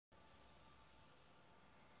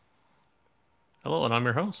Hello, and I'm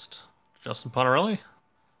your host, Justin Ponarelli,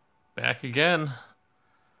 back again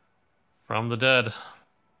from the dead.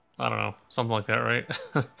 I don't know, something like that, right?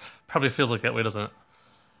 Probably feels like that way, doesn't it?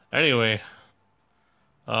 Anyway,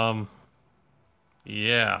 um,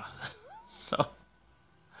 yeah. So,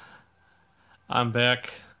 I'm back.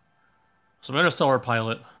 Some Interstellar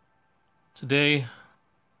pilot. Today,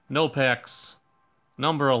 no packs,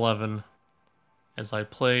 number 11, as I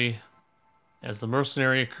play as the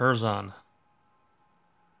mercenary Curzon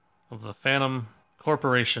of the Phantom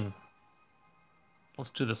Corporation. Let's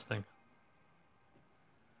do this thing.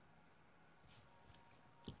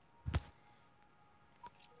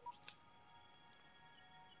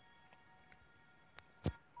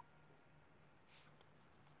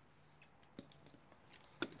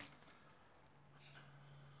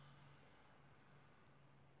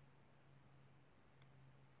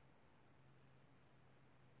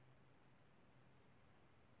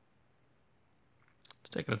 It's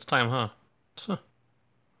taking its time, huh? Is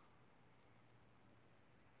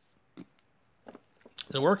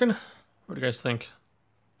it working? What do you guys think?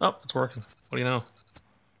 Oh, it's working. What do you know?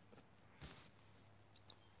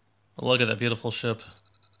 Look at that beautiful ship.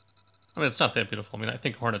 I mean, it's not that beautiful. I mean, I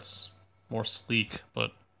think Hornet's more sleek,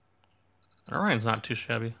 but Orion's not too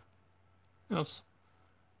shabby. You know, it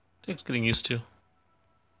takes getting used to.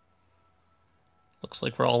 Looks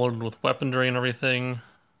like we're all loaded with weaponry and everything.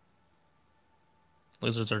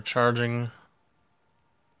 Lasers are charging.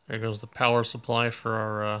 There goes the power supply for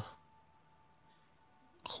our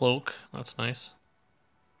cloak. That's nice.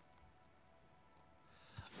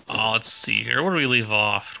 Oh, let's see here. Where do we leave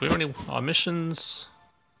off? Do we have any missions?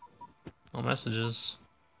 No messages.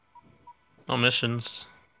 No missions.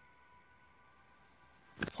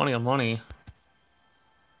 Plenty of money.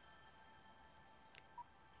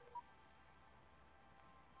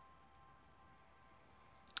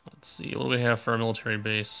 Let's see. What do we have for a military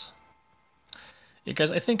base? Yeah,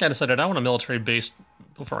 guys, I think I decided I want a military base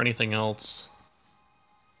before anything else.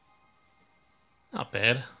 Not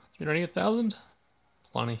bad. 398,000?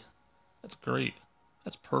 Plenty. That's great.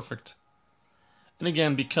 That's perfect. And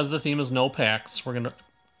again, because the theme is no packs, we're going to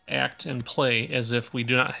act and play as if we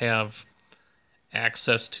do not have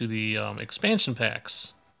access to the expansion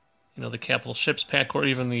packs. You know, the capital ships pack, or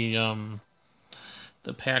even the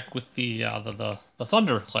pack with the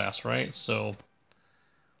Thunder class, right? So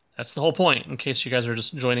that's the whole point. In case you guys are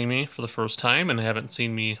just joining me for the first time and haven't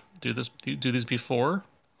seen me do these before,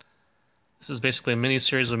 this is basically a mini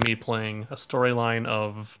series of me playing a storyline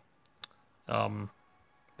of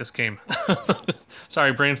this game.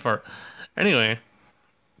 Sorry, brain fart. Anyway,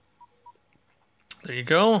 there you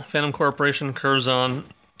go. Phantom Corporation, Curzon.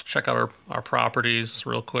 Check out our properties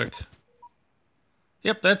real quick.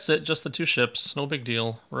 Yep, that's it. Just the two ships. No big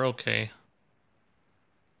deal. We're okay.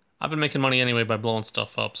 I've been making money anyway by blowing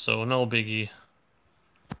stuff up, so no biggie.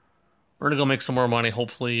 We're gonna go make some more money.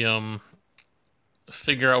 Hopefully,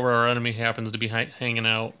 figure out where our enemy happens to be hanging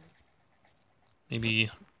out. Maybe.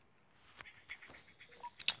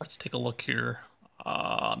 Let's take a look here.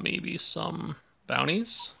 Maybe some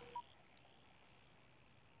bounties.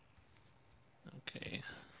 Okay.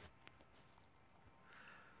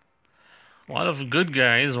 A lot of good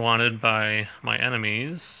guys wanted by my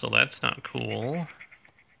enemies, so that's not cool.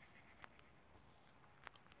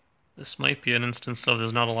 This might be an instance of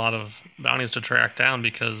there's not a lot of bounties to track down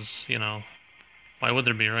because, you know, why would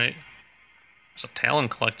there be, right? There's a Talon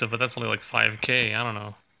Collective, but that's only like 5k, I don't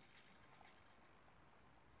know.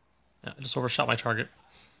 Yeah, I just overshot my target.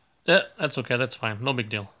 Yeah, that's okay, that's fine, no big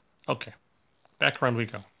deal. Okay, back around we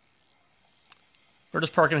go. We're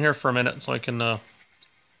just parking here for a minute so I can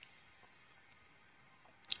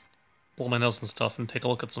blow my nose and stuff and take a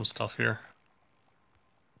look at some stuff here.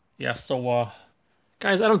 Yeah, so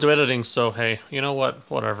guys, I don't do editing, so hey, you know what?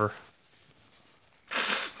 Whatever.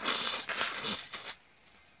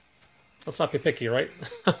 Let's not be picky, right?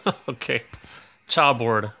 Okay. Chow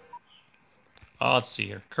board. Let's see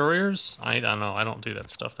here. Couriers? I don't know. I don't do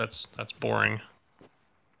that stuff. That's boring.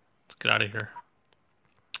 Let's get out of here.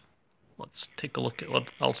 Let's take a look at what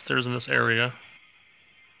else there's in this area.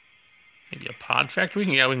 Maybe a pod factory?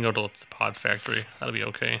 Yeah, we can go to the pod factory. That'll be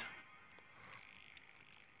okay.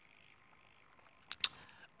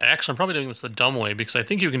 Actually, I'm probably doing this the dumb way because I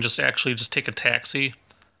think you can just actually just take a taxi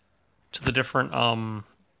to the different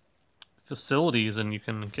facilities and you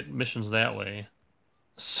can get missions that way.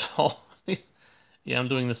 So, yeah, I'm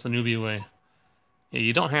doing this the newbie way. Yeah,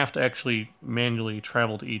 you don't have to actually manually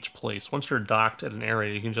travel to each place. Once you're docked at an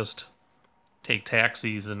area, you can just take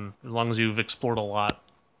taxis, and as long as you've explored a lot,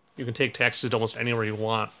 you can take taxis to almost anywhere you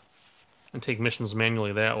want and take missions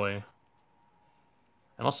manually that way.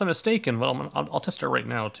 Unless I'm mistaken, well, I'll test it right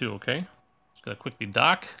now too, okay? Just gonna quickly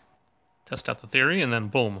dock, test out the theory, and then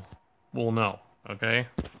boom, we'll know, okay?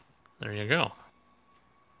 There you go.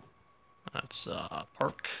 That's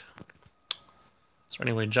park. So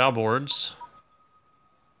anyway, job boards.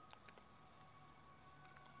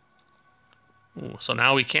 Ooh, so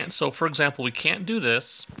now we can't, so for example, we can't do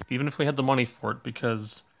this, even if we had the money for it,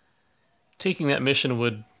 because taking that mission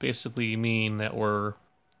would basically mean that we're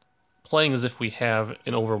playing as if we have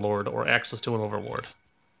an overlord or access to an overlord.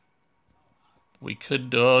 We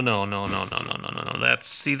could, oh no, no, no, no, no, no, no, no, that's,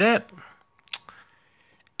 see that?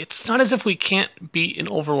 It's not as if we can't beat an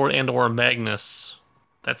overlord and or a Magnus.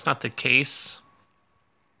 That's not the case.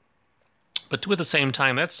 But at the same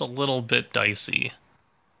time, that's a little bit dicey.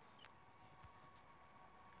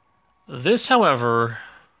 This, however,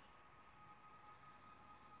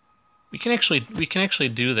 we can actually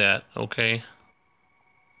do that, okay?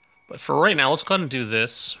 But for right now, let's go ahead and do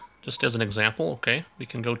this, just as an example, okay? We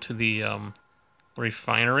can go to the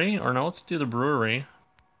refinery, or no, let's do the brewery.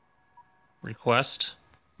 Request,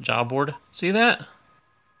 job board. See that?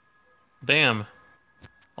 Bam.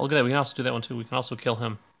 Oh, look at that, we can also do that one too. We can also kill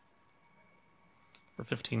him for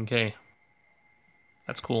 15K.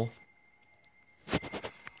 That's cool.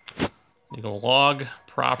 You go log,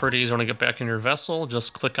 properties, want to get back in your vessel,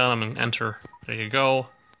 just click on them and enter. There you go.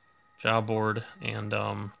 Job board, and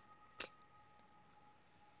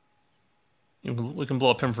we can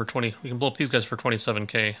blow up him for 20, we can blow up these guys for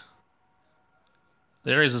 27K.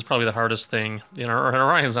 The Ares is probably the hardest thing. You know,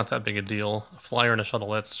 Orion's not that big a deal. A flyer and a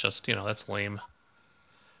shuttle, that's just, you know, that's lame.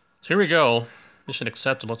 So here we go. Mission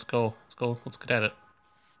accepted, let's go, let's get at it.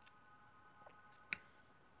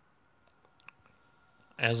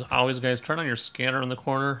 As always, guys, turn on your scanner in the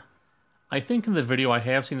corner. I think in the video I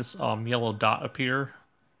have seen this yellow dot appear.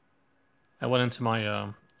 I went into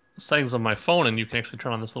my settings of my phone, and you can actually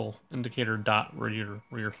turn on this little indicator dot where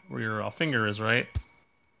your finger is, right?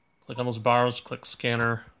 Click on those bars, click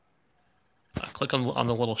scanner. Click on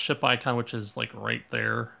the little ship icon, which is like right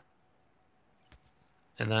there.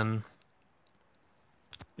 And then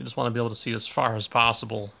you just want to be able to see as far as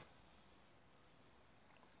possible.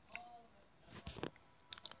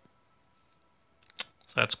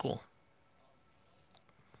 So that's cool.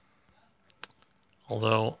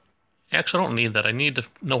 Although, actually I don't need that. I need to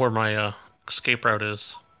know where my escape route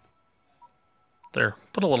is. There,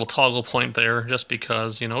 put a little toggle point there just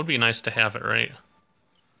because, you know, it'd be nice to have it, right?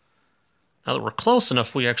 Now that we're close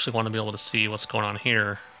enough, we actually want to be able to see what's going on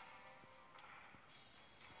here.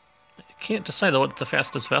 I can't decide though what the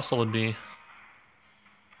fastest vessel would be.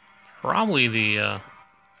 Probably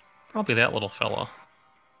probably that little fella.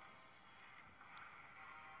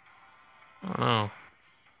 I don't know.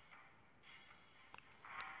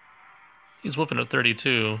 He's whooping at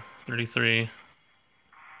 32, 33.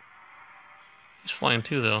 He's flying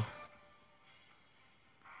too, though.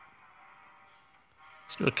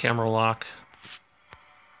 Let's do a camera lock.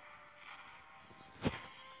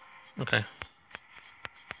 Okay.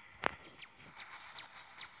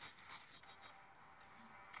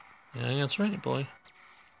 Yeah, that's right, boy.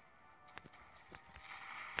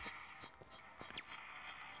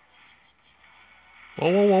 Whoa,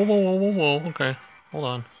 whoa, whoa, whoa, whoa, whoa, whoa. Okay, hold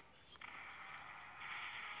on.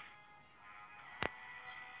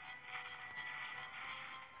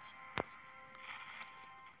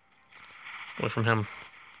 Away from him.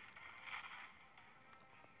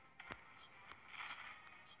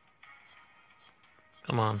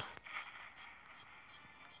 Come on.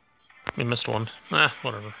 We missed one. Ah,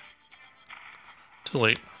 whatever. Too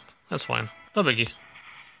late. That's fine. No biggie.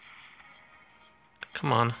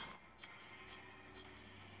 Come on.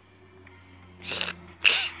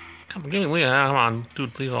 Come on, give me, come on,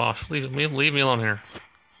 dude, leave off. Leave me alone here.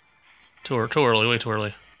 Too early, way too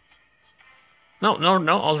early. No,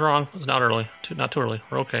 I was wrong. It's not early. Not too early.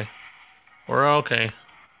 We're okay. We're okay.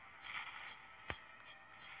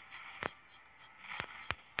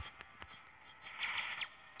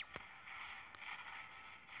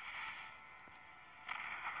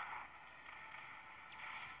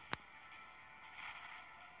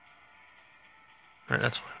 Alright,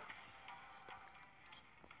 that's fine.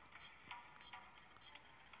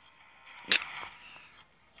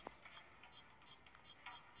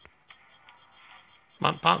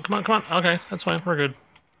 Come on. Okay, that's fine. We're good.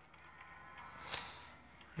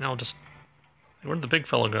 Now just... Where'd the big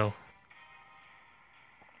fella go?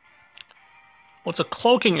 Well, it's a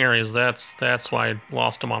cloaking areas. That's why I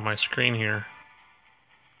lost him on my screen here.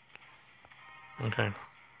 Okay.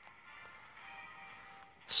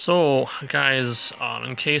 So, guys,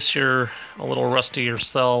 in case you're a little rusty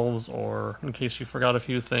yourselves, or in case you forgot a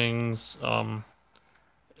few things,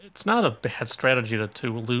 it's not a bad strategy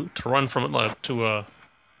to run from it to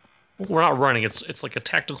we're not running. It's like a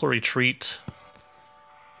tactical retreat.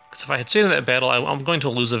 Because if I had stayed in that battle, I'm going to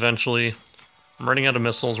lose eventually. I'm running out of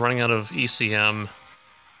missiles, running out of ECM,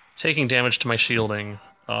 taking damage to my shielding.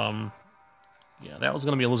 Yeah, that was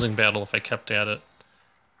going to be a losing battle if I kept at it.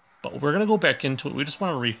 But we're going to go back into it. We just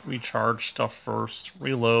want to recharge stuff first,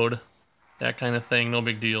 reload, that kind of thing, no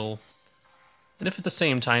big deal. And if at the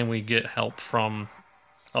same time we get help from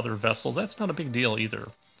other vessels, that's not a big deal either.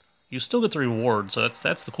 You still get the reward, so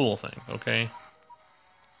that's the cool thing, okay?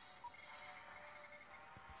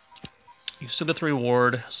 You still get the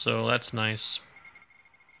reward, so that's nice.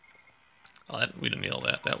 Oh, we didn't need all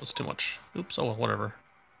that. That was too much. Oops, oh, whatever.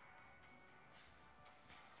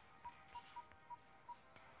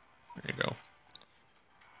 There you go.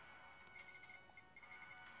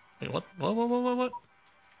 Wait, what? What?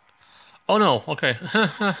 Oh, no, okay.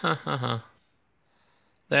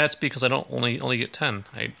 That's because I don't only get 10.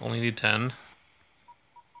 I only need 10,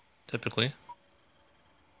 typically.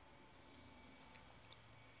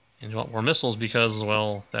 And you want more missiles because,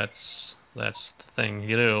 well, that's the thing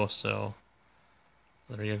you do, so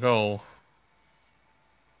there you go.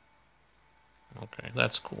 Okay,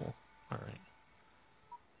 that's cool. Alright.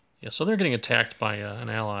 Yeah, so they're getting attacked by an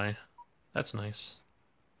ally. That's nice.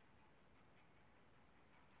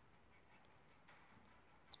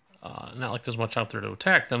 Not like there's much out there to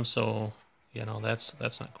attack them, so, you know, that's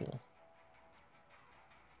not cool.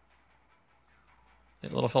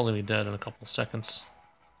 That little fell's gonna be dead in a couple of seconds.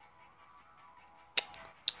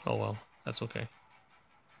 Oh well, that's okay.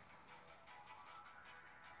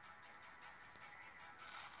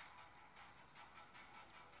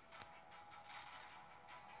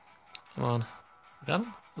 Come on. Got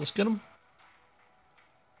him? Let's get him.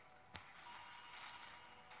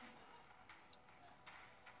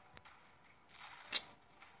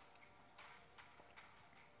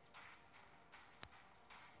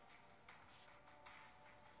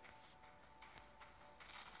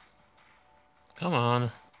 Come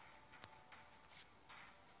on.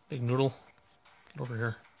 Big noodle. Get over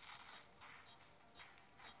here.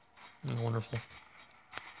 Oh, wonderful.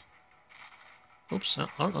 Oops.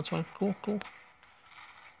 Oh, that's fine. Cool, cool.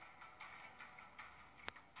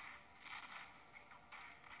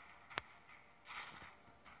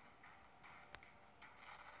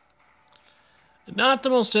 Not the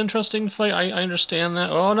most interesting fight. I understand that.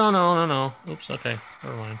 Oh, no. Oops, okay.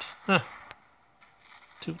 Never mind. Huh.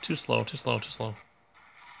 Too slow. Too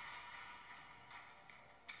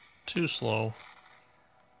slow.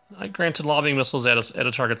 Granted, lobbing missiles at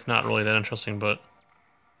a target's not really that interesting, but,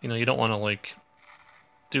 you know, you don't want to, like,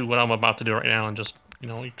 do what I'm about to do right now and just, you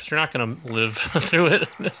know, because you're not going to live through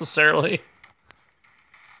it, necessarily.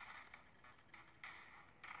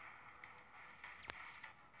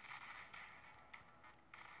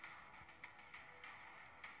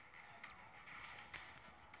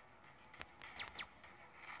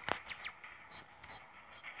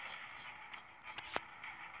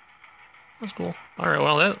 That's cool. Alright,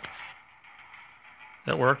 well,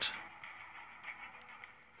 that worked.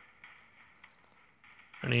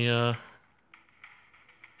 Anything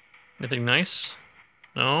nice?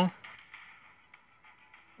 No?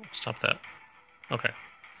 Stop that. Okay.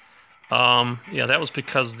 Yeah, that was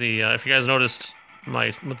because if you guys noticed,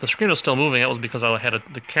 the screen was still moving, that was because I had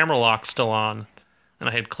the camera lock still on, and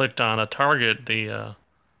I had clicked on a target, the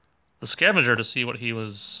scavenger, to see what he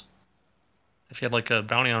was, if he had like a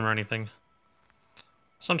bounty on him or anything.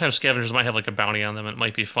 Sometimes scavengers might have like a bounty on them. It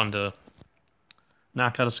might be fun to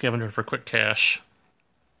knock out a scavenger for quick cash.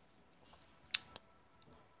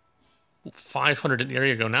 500. There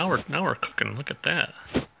you go. Now we're cooking. Look at that.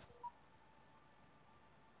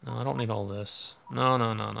 No, I don't need all this. No.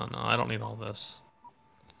 I don't need all this.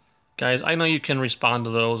 Guys, I know you can respond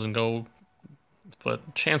to those and go,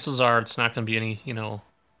 but chances are it's not going to be any, you know,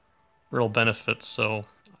 real benefit. So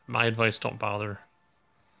my advice, don't bother.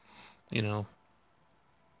 You know.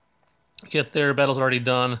 Get there, battle's already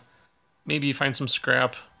done. Maybe you find some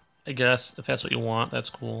scrap, I guess, if that's what you want.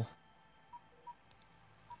 That's cool.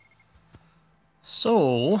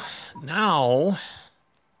 So, now,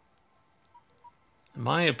 in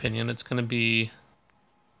my opinion, it's going to be...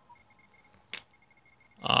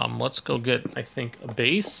 let's go get, I think, a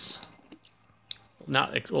base.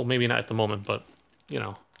 Well, maybe not at the moment, but, you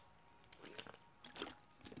know.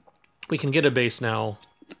 We can get a base now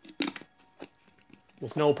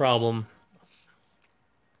with no problem.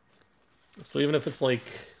 So even if it's like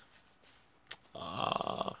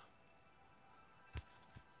a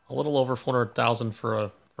little over 400,000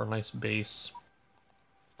 for a nice base,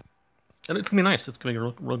 and it's gonna be nice. It's gonna be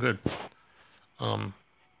real good.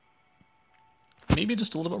 maybe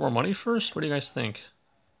just a little bit more money first? What do you guys think?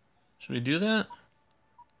 Should we do that?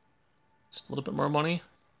 Just a little bit more money?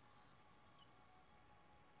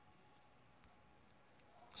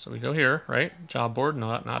 So we go here, right? Job board?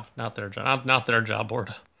 No, not their job. Not their job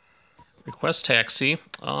board. Request taxi.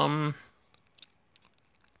 Was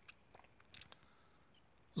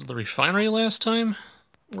the refinery last time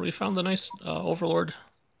where we found the nice overlord?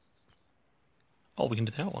 Oh, we can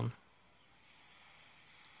do that one.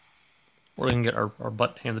 Or we can get our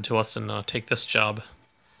butt handed to us and take this job.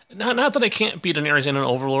 Not that I can't beat an Arizona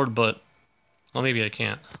overlord, but well, maybe I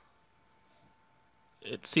can't.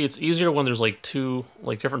 See, it's easier when there's like two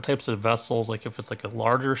different types of vessels. Like if it's like a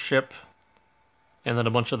larger ship, and then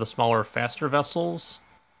a bunch of the smaller, faster vessels.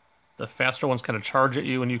 The faster ones kind of charge at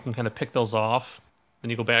you, and you can kind of pick those off. Then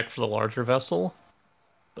you go back for the larger vessel.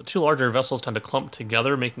 But two larger vessels tend to clump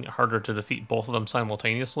together, making it harder to defeat both of them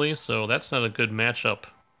simultaneously. So that's not a good matchup.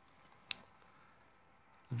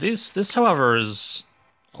 This, however, is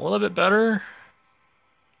a little bit better.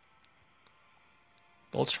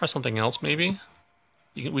 But let's try something else, maybe.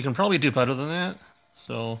 We can probably do better than that.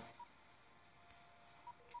 So,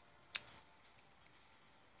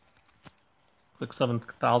 click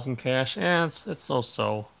 7,000 cash. Yeah, it's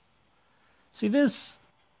so-so. See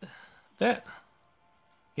that.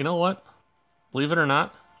 You know what? Believe it or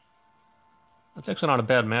not, that's actually not a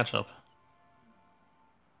bad matchup.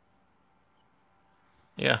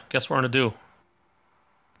 Yeah, guess what we're gonna do?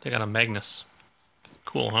 Take on a Magnus.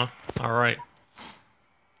 Cool, huh? All right.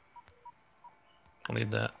 I'll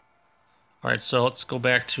need that. All right, so let's go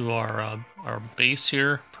back to our base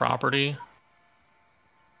here, property.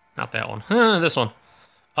 Not that one. This one.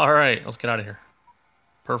 All right, let's get out of here.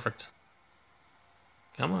 Perfect.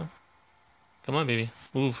 Come on. Come on, baby.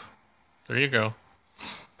 Move. There you go.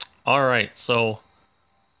 All right, so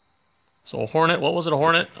a Hornet. What was it, a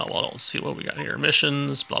Hornet? Oh, well, let's see what we got here.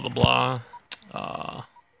 Missions, blah, blah, blah.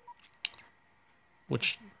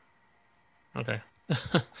 Which, okay.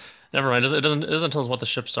 Never mind. It doesn't tell us what the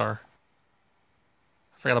ships are.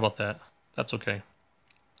 I forgot about that. That's okay.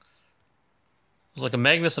 There's like a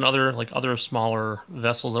Magnus and other smaller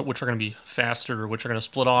vessels which are going to be faster, which are going to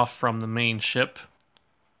split off from the main ship,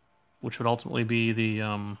 which would ultimately be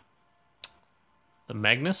the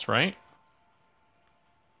Magnus, right?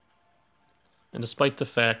 And despite the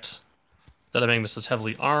fact that a Magnus is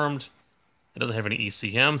heavily armed, it doesn't have any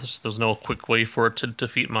ECM. There's no quick way for it to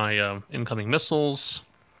defeat my incoming missiles.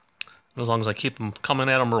 And as long as I keep them coming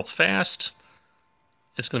at them real fast,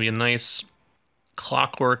 it's going to be a nice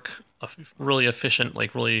clockwork, really efficient,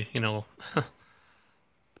 like really, you know,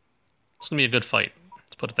 it's going to be a good fight.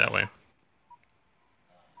 Let's put it that way.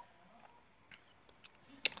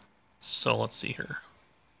 So let's see here.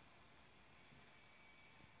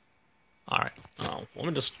 All right, let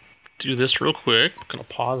me just do this real quick. I'm gonna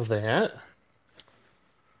pause that.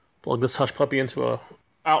 Plug this hush puppy into a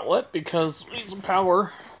outlet because we need some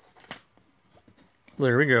power.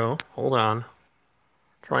 There we go. Hold on.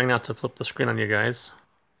 Trying not to flip the screen on you guys.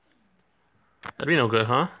 That'd be no good,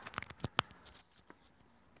 huh?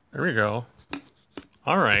 There we go.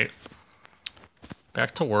 All right.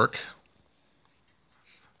 Back to work.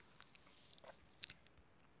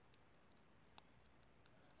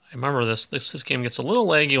 I remember this game gets a little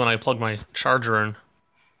laggy when I plug my charger in.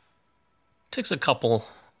 Takes a little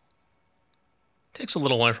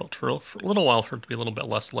while for it to be a little bit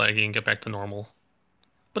less laggy and get back to normal.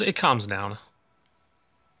 But it calms down.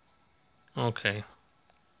 Okay.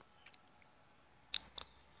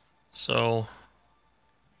 So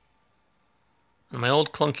my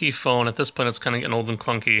old clunky phone, at this point it's kind of getting old and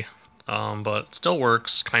clunky. But it still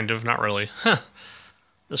works, kind of, not really.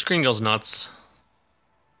 The screen goes nuts.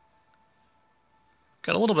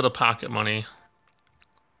 Got a little bit of pocket money,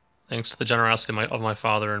 thanks to the generosity of my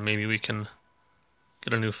father, and maybe we can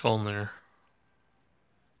get a new phone there.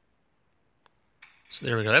 So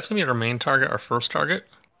there we go. That's going to be our main target, our first target.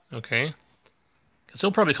 Okay. Because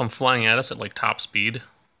he'll probably come flying at us at, like, top speed.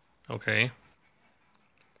 Okay.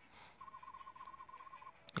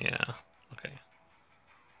 Yeah. Okay.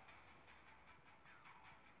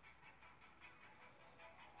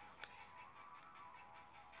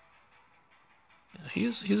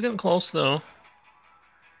 He's getting close though.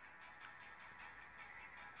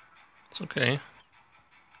 It's okay.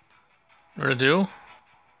 What to do?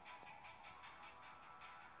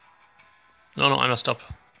 No, I messed up.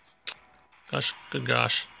 Gosh, good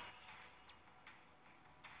gosh.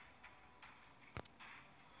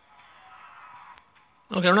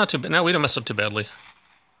 Okay, we're not too bad. No, we don't mess up too badly.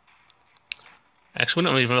 Actually,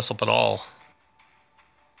 we don't even mess up at all.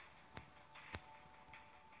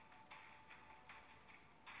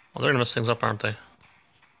 Well, they're gonna mess things up, aren't they?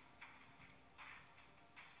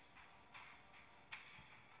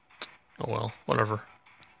 Oh well, whatever.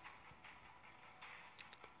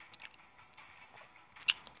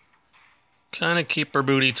 Kind of keep our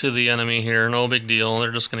booty to the enemy here. No big deal.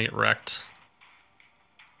 They're just gonna get wrecked.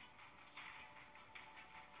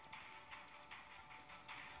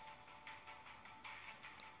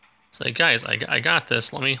 Say, guys, I got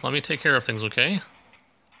this. Let me take care of things, okay?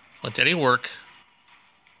 Let Daddy work.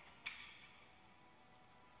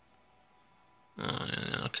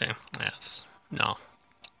 Okay. Yes. No.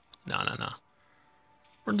 No.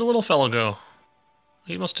 Where'd the little fellow go?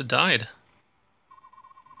 He must have died.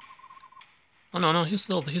 Oh no, he's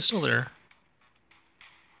still there.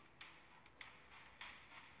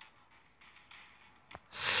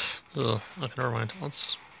 Ugh. Okay, never mind.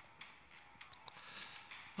 Let's.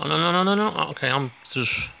 Oh no. Oh, okay, I'm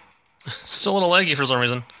just still a little laggy for some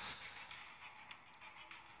reason.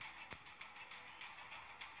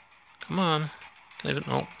 Come on. Can't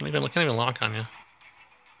even lock on you.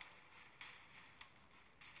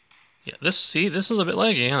 Yeah, this is a bit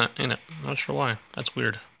laggy, ain't it? Not sure why. That's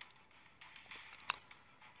weird.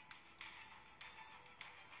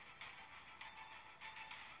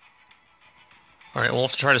 Alright, we'll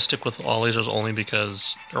have to try to stick with all lasers only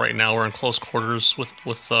because right now we're in close quarters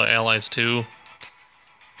with allies too.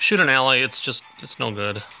 Shoot an ally, it's no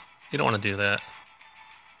good. You don't want to do that.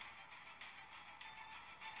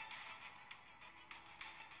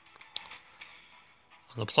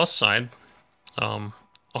 On the plus side,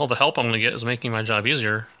 all the help I'm going to get is making my job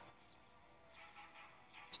easier.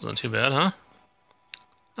 This isn't too bad, huh?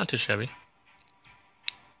 Not too shabby.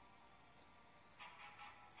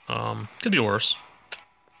 Could be worse.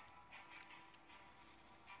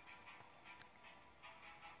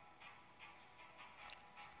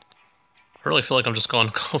 I really feel like I'm just going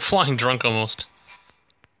flying drunk almost.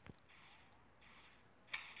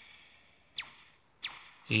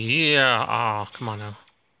 Yeah, come on now.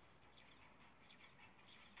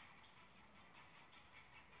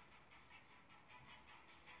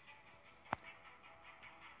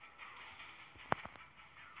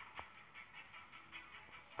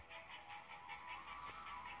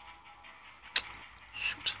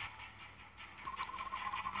 Shoot.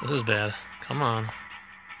 This is bad. Come on.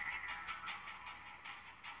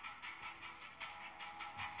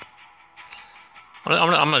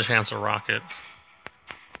 I'm gonna chance a rocket.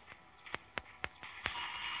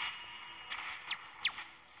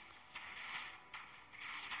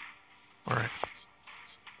 Alright.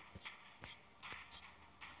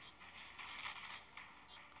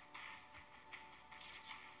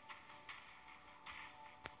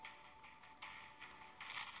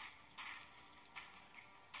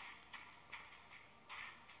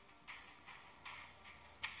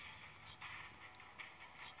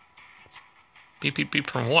 Beep, beep, beep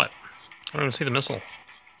from what? I don't even see the missile.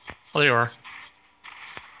 Oh, there you are.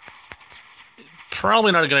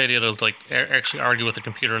 Probably not a good idea to like actually argue with the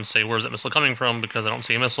computer and say, where's that missile coming from? Because I don't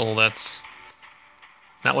see a missile. That's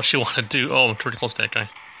not what you want to do. Oh, I'm pretty close to that guy.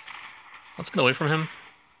 Let's get away from him.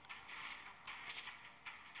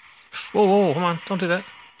 Whoa, come on. Don't do that.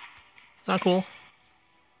 It's not cool.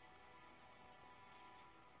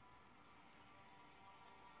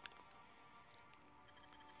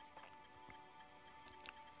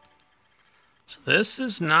 So this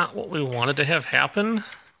is not what we wanted to have happen.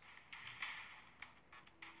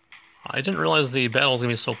 I didn't realize the battle was going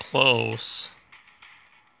to be so close.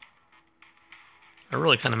 I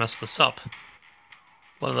really kind of messed this up.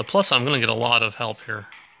 But on the plus, I'm going to get a lot of help here.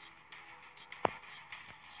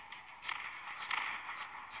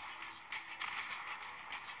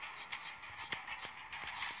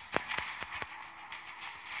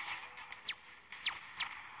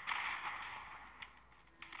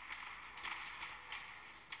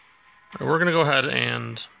 We're going to go ahead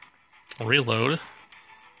and reload.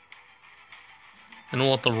 And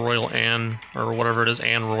we'll let the Royal Anne, or whatever it is,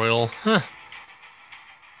 Anne Royal,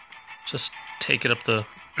 just take it up the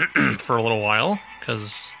for a little while,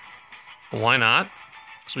 because why not?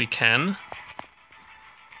 Because we can.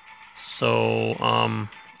 So,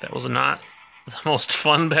 that was not the most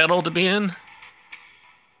fun battle to be in.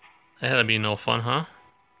 That had to be no fun, huh?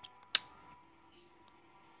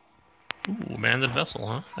 Ooh, abandoned vessel,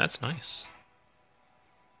 huh? That's nice.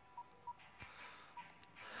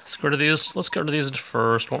 Let's go to these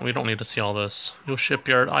first. We don't need to see all this. New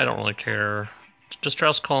shipyard, I don't really care.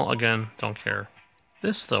 Distress call, again, don't care.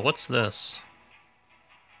 This, though, what's this?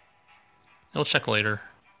 We'll check later.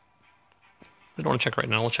 We don't want to check right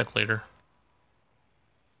now, we'll check later.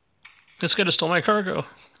 This guy just stole my cargo.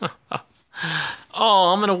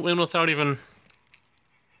 Oh, I'm gonna win without even...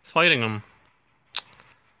 fighting them.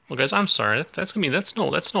 Well, guys, I'm sorry. That's gonna be that's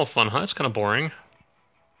no fun, huh? It's kind of boring.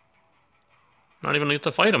 Not even get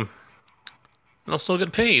to fight them. And I'll still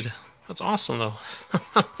get paid. That's awesome, though.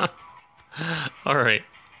 All right.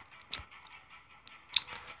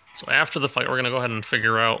 So after the fight, we're gonna go ahead and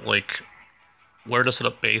figure out like where to set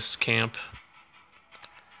up base camp.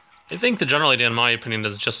 I think the general idea, in my opinion,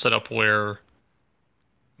 is just set up where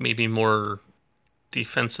maybe more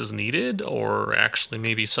defense is needed, or actually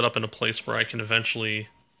maybe set up in a place where I can eventually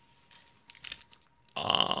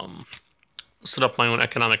set up my own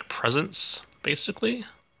economic presence, basically.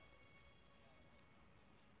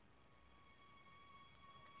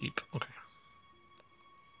 Yep. Okay.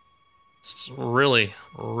 This is really,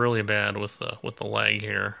 really bad with the lag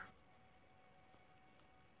here.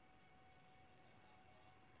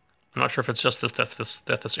 I'm not sure if it's just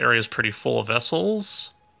that this area is pretty full of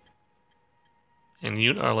vessels, and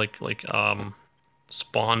you are like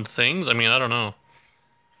spawned things. I mean, I don't know.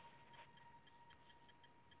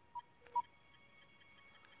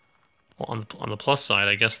 Well, on the plus side,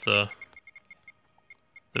 I guess the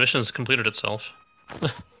mission's completed itself.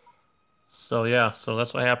 So yeah, so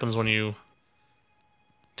that's what happens when you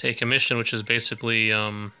take a mission, which is basically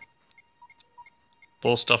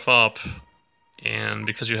blow stuff up, and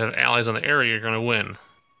because you have allies in the area, you're gonna win.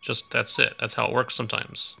 Just that's it. That's how it works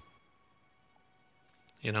sometimes.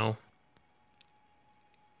 You know?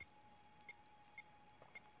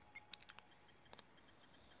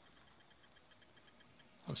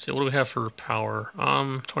 Let's see, what do we have for power?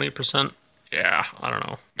 20%? Yeah, I don't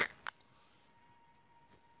know.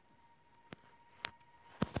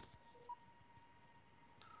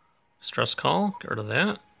 Stress call, get rid of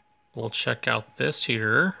that. We'll check out this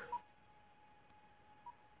here.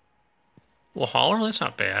 Well, hauler, that's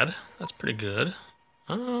not bad. That's pretty good.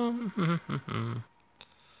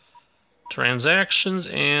 Transactions,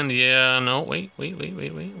 and yeah, no, wait.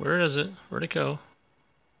 Where is it? Where'd it go?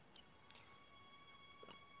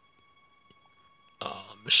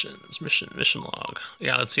 Mission log.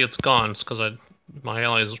 Yeah, let's see, it's gone. It's because my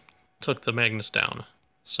allies took the Magnus down.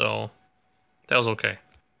 So, that was okay.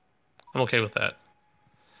 I'm okay with that.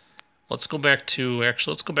 Let's go back to,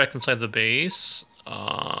 actually, let's go back inside the base.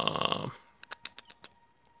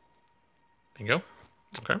 Bingo.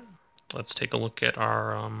 Okay. Let's take a look at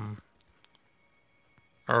our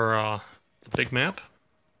the big map.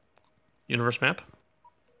 Universe map.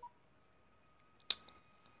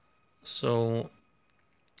 So,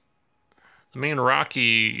 the main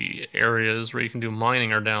rocky areas where you can do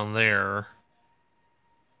mining are down there.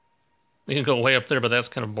 We can go way up there, but that's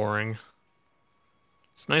kind of boring.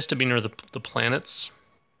 It's nice to be near the planets.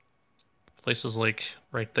 Places like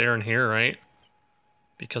right there and here, right?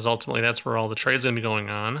 Because ultimately that's where all the trade's going to be going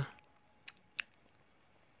on.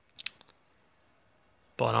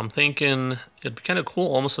 But I'm thinking it'd be kind of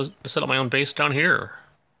cool almost to set up my own base down here.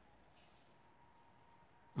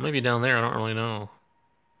 Maybe down there, I don't really know.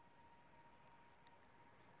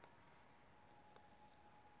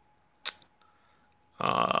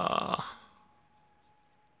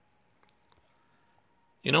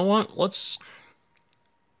 You know what? Let's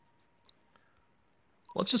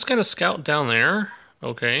just kind of scout down there.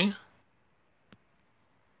 Okay.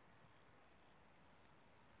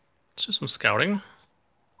 Let's do some scouting.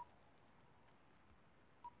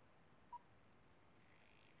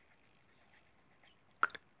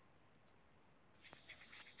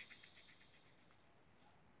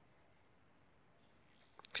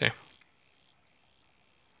 Okay.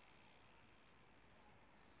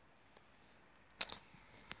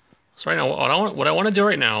 So right now, what I want to do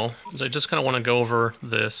right now is I just kind of want to go over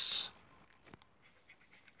this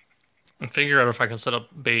and figure out if I can set up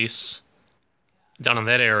base down in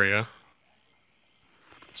that area.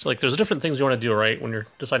 So like there's different things you want to do, right, when you're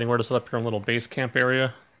deciding where to set up your own little base camp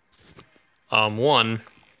area. One,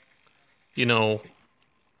 you know,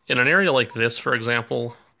 in an area like this, for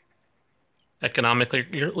example, economically,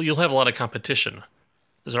 you'll have a lot of competition.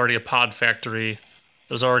 There's already a pod factory.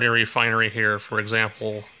 There's already a refinery here, for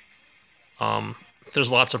example.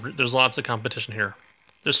 There's lots of competition here.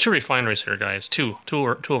 There's 2 refineries here, guys. Two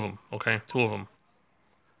of them. Okay, 2 of them.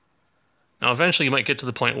 Now, eventually, you might get to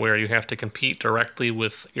the point where you have to compete directly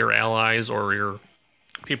with your allies or your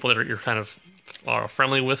people that you're kind of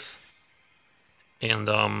friendly with, and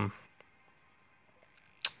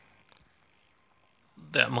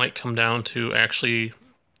that might come down to actually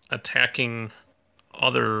attacking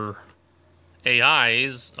other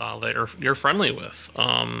AIs that you're friendly with.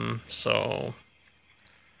 But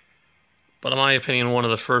in my opinion, one of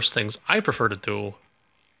the first things I prefer to do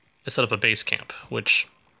is set up a base camp, which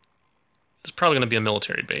is probably going to be a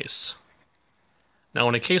military base. Now,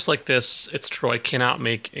 in a case like this, it's true I cannot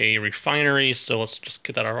make a refinery, so let's just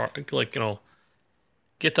get that out, like, you know,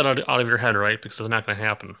 get that out of your head, right? Because it's not going to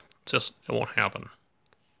happen. It's just, it won't happen.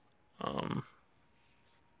 Um,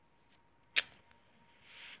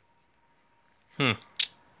 hmm.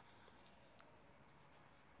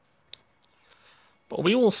 But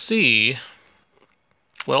we will see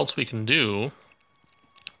what else we can do.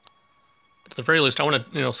 But at the very least, I want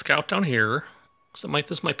to, you know, scout down here. Because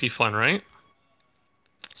this might be fun, right?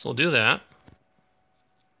 So we'll do that.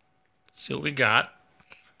 See what we got.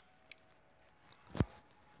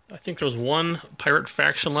 I think there's one pirate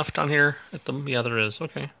faction left on here. Yeah, there is.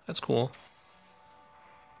 Okay, that's cool.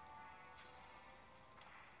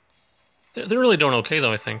 They're really doing okay,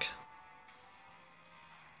 though, I think.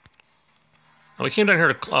 We came down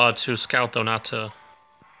here to scout, though, not to,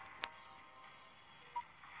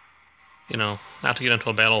 you know, not to get into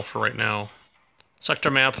a battle for right now. Sector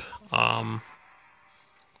map.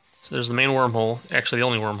 So there's the main wormhole. Actually, the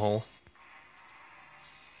only wormhole.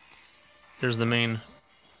 Here's the main,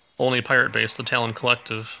 only pirate base, the Talon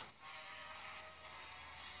Collective.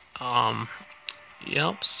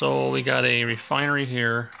 Yep, so we got a refinery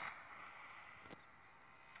here.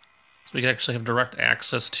 So we can actually have direct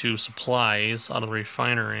access to supplies out of the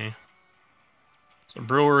refinery. So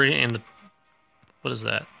brewery and, what is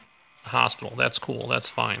that? A hospital. That's cool, that's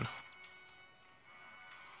fine.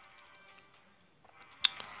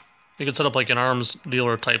 We could set up like an arms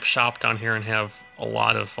dealer type shop down here and have a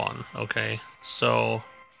lot of fun. Okay, so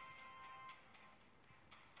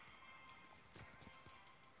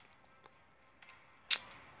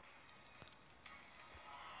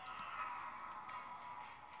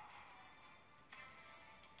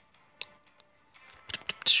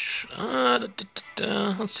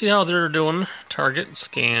let's see how they're doing. Target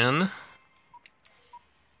scan.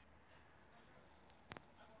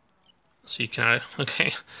 So you can, okay.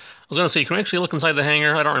 I was gonna say, you can actually look inside the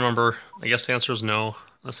hangar. I don't remember. I guess the answer is no,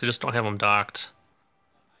 unless they just don't have them docked.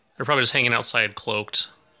 They're probably just hanging outside, cloaked.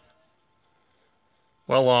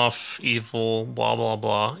 Well off, evil, blah blah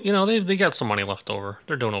blah. You know, they got some money left over.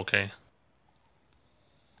 They're doing okay.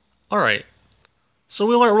 All right. So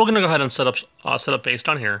we're gonna go ahead and set up base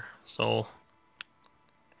down here. So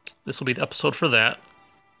this will be the episode for that.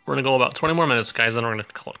 We're gonna go about 20 more minutes, guys, then we're gonna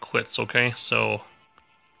call it quits. Okay, so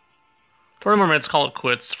 20 more minutes, call it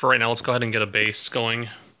quits. For right now, let's go ahead and get a base going.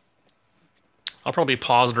 I'll probably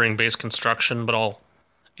pause during base construction, but I'll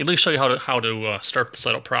at least show you how to start the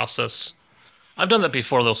setup process. I've done that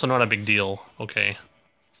before though, so not a big deal. Okay,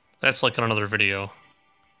 that's like in another video.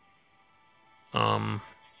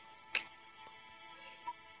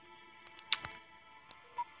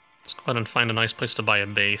 Let's go ahead and find a nice place to buy a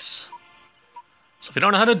base. So if you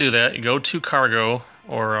don't know how to do that, you go to cargo,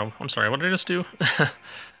 or I'm sorry, what did I just do?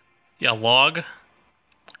 Yeah, log,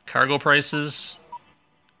 cargo prices,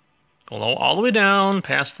 go all the way down,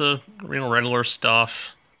 past the regular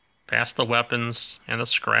stuff, past the weapons and the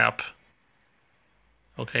scrap.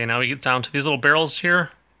 Okay, now we get down to these little barrels here.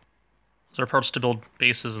 Those are parts to build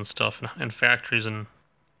bases and stuff, and factories and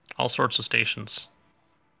all sorts of stations.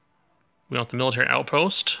 We want the military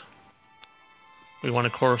outpost. We want,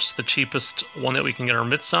 of course, the cheapest one that we can get our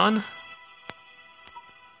mitts on.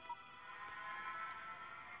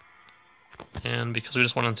 And because we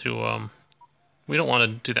just wanted to, we don't want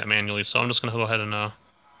to do that manually, so I'm just going to go ahead and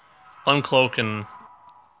uncloak and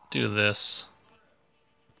do this.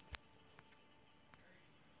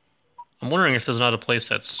 I'm wondering if there's not a place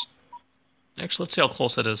that's... Actually, let's see how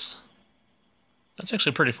close that is. That's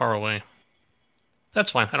actually pretty far away.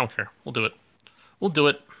 That's fine, I don't care. We'll do it. We'll do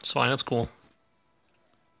it. It's fine, that's cool.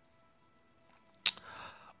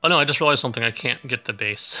 Oh no, I just realized something. I can't get the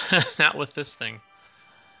base. Not with this thing.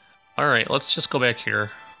 Alright, let's just go back here.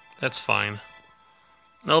 That's fine.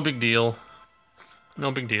 No big deal.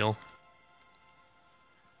 No big deal.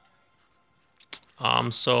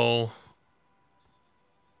 So...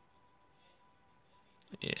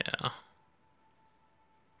 yeah.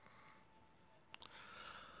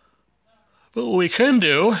 But what we can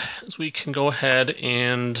do is we can go ahead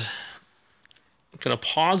and... I'm going to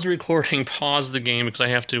pause the recording, pause the game, because I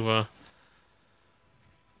have to... I'm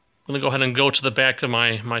going to go ahead and go to the back of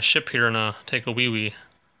my ship here and take a wee-wee.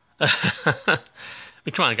 I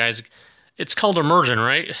mean, come on, guys. It's called immersion,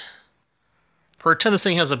 right? Pretend this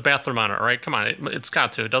thing has a bathroom on it, right? Come on, it's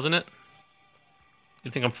got to, doesn't it?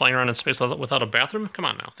 You think I'm flying around in space without a bathroom? Come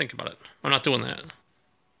on now, think about it. I'm not doing that.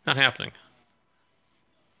 Not happening.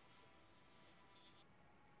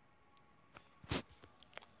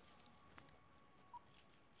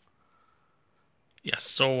 Yes,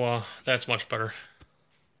 so that's much better.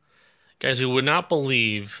 Guys, you would not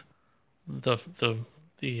believe the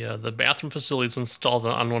bathroom facilities installed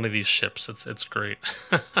on one of these ships. It's great.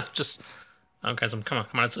 Just okay, so come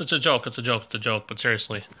on. It's a joke. It's a joke. It's a joke. But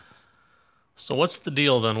seriously. So what's the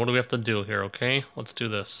deal then? What do we have to do here? Okay, let's do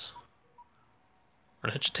this. We're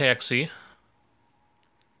gonna hitch a taxi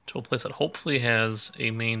to a place that hopefully has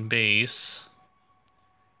a main base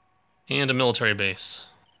and a military base.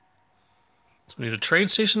 So we need a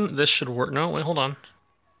trade station. This should work. No, wait, hold on.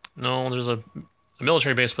 No, there's a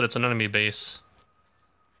military base, but it's an enemy base.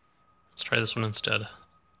 Let's try this one instead.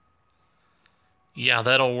 Yeah,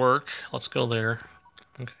 that'll work. Let's go there.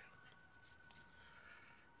 Okay.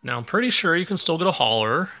 Now, I'm pretty sure you can still get a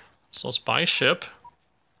hauler. So let's buy a ship.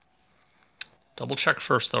 Double check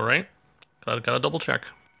first, though, right? Gotta double check.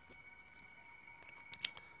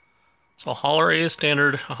 So a hauler A is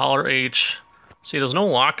standard, a hauler H. See, there's no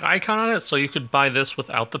lock icon on it, so you could buy this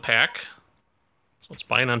without the pack. So let's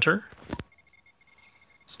buy and enter.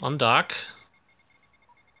 Let's undock.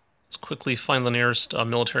 Let's quickly find the nearest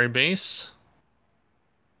military base.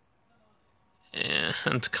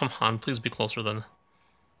 And come on, please be closer than.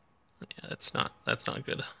 Yeah, that's not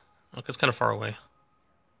good. Okay, it's kind of far away.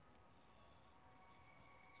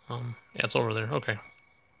 Yeah, it's over there. Okay.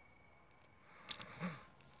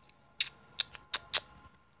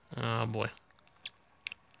 Oh boy.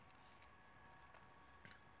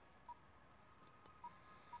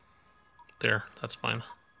 There, that's fine.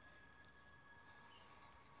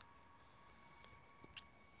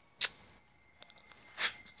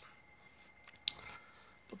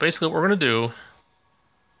 But basically what we're gonna do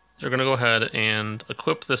is we're gonna go ahead and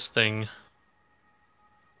equip this thing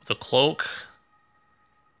with a cloak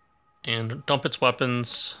and dump its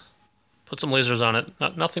weapons, put some lasers on it.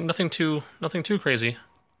 Nothing too crazy.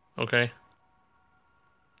 Okay.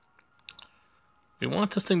 We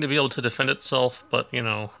want this thing to be able to defend itself, but you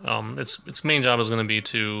know, its main job is going to be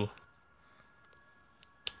to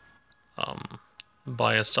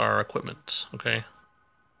bias our equipment. Okay.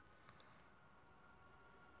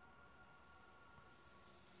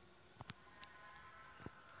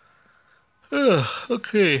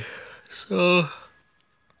 Okay, so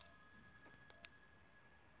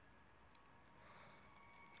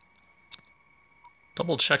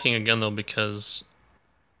double checking again though, because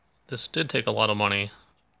this did take a lot of money.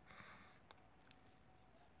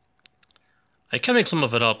 I can make some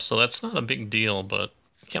of it up, so that's not a big deal, but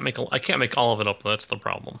I can't make all of it up, that's the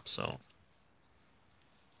problem. So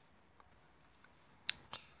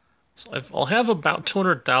I'll have about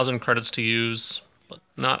 200,000 credits to use, but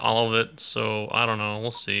not all of it, so I don't know,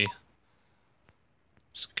 we'll see.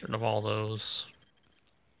 Just get rid of all those.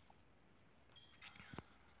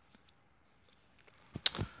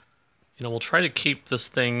 You know, we'll try to keep this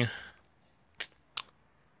thing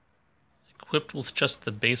equipped with just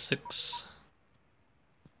the basics.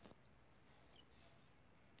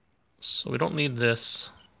 So we don't need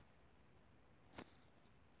this.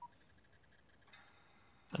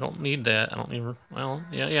 I don't need that. I don't need, well,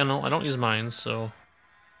 yeah, no, I don't use mines, so.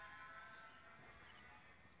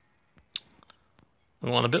 We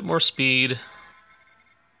want a bit more speed.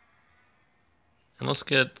 And let's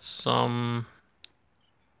get some,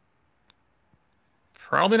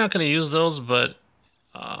 probably not going to use those, but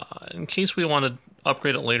in case we want to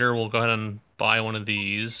upgrade it later, we'll go ahead and buy one of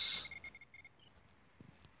these.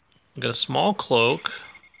 We'll get a small cloak,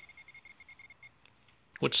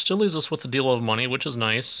 which still leaves us with a deal of money, which is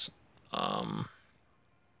nice.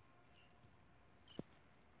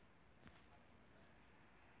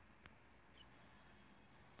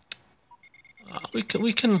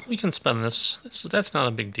 We can spend this. That's not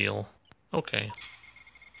a big deal. Okay.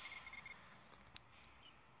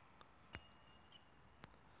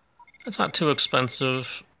 That's not too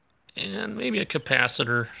expensive, and maybe a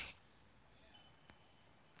capacitor.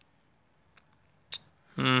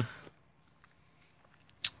 I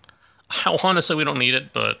want to say we don't need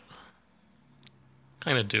it, but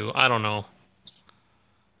kind of do. I don't know.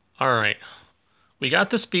 All right. We got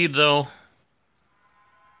the speed, though.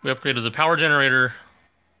 We upgraded the power generator.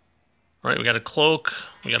 All right, we got a cloak.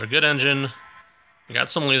 We got a good engine. We got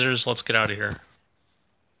some lasers. Let's get out of here.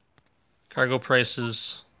 Cargo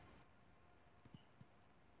prices.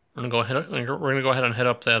 We're gonna go ahead and hit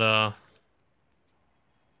up that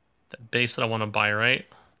that base that I want to buy, right?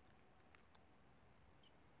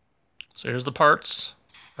 So here's the parts,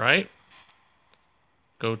 right?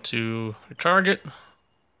 Go to your target.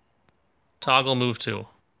 Toggle move to.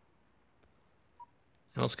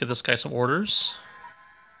 And let's give this guy some orders.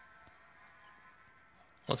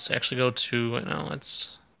 Let's actually go to, no,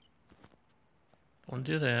 let's, don't want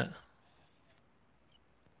to do that.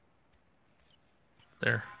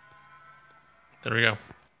 There we go.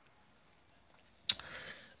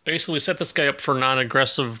 basically we set this guy up for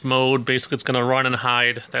non-aggressive mode. Basically it's going to run and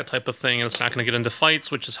hide, that type of thing, and it's not going to get into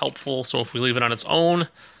fights, which is helpful. So if we leave it on its own,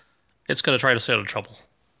 it's going to try to stay out of trouble.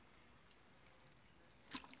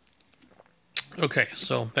 Okay,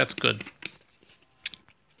 so that's good.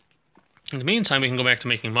 In the meantime, we can go back to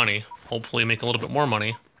making money. Hopefully make a little bit more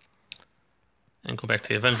money. And go back to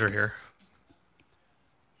the Avenger here.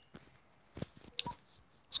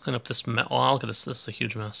 Let's clean up this mess. Oh, look at this. This is a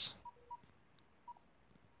huge mess.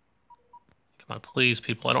 Come on, please,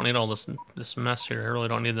 people. I don't need all this mess here. I really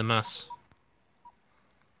don't need the mess.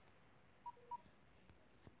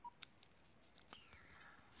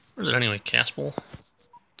 Where is it anyway? Caspel?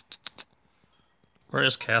 Where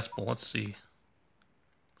is Caspel? Let's see.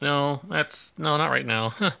 No, that's... No, not right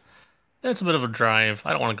now. That's a bit of a drive.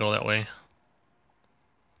 I don't want to go that way.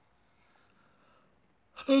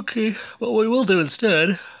 Okay, what we will do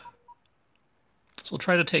instead... So we'll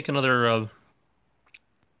try to take another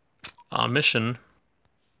mission.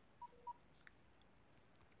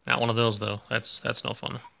 Not one of those, though. That's no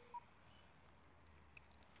fun.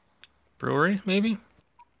 Brewery, maybe?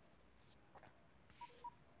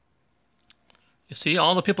 You see,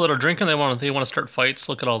 all the people that are drinking, they want to start fights.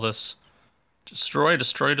 Look at all this. Destroy,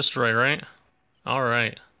 destroy, destroy, right?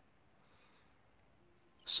 Alright.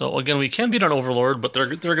 So, again, we can beat an Overlord, but they're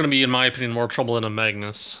going to be, in my opinion, more trouble than a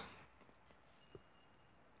Magnus.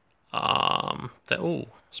 Oh,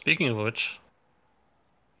 speaking of which...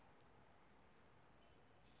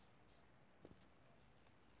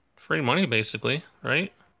 Free money, basically,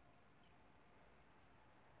 right?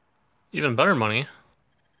 Even better money.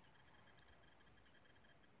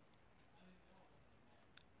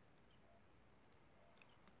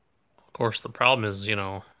 Of course, the problem is, you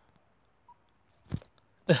know...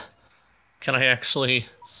 Can I actually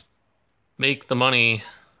make the money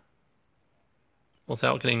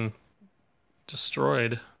without getting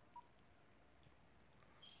destroyed?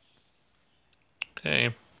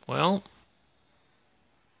 Okay, well...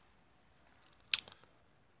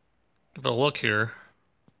 Give it a look here.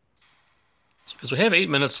 Because we have 8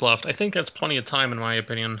 minutes left. I think that's plenty of time, in my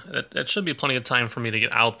opinion. That should be plenty of time for me to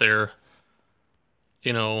get out there.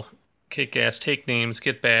 You know, kick ass, take names,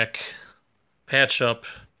 get back, patch up,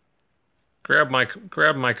 grab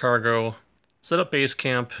my cargo, set up base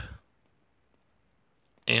camp,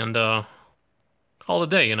 and call it a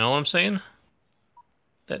day. You know what I'm saying?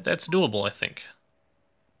 That's doable, I think.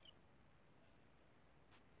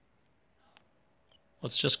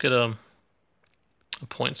 Let's just get a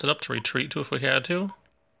point set up to retreat to if we had to.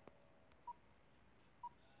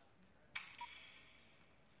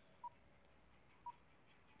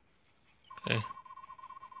 Okay.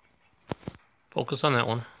 Focus on that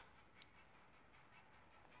one.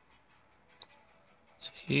 So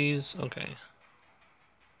he's... okay.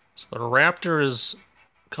 So the raptor is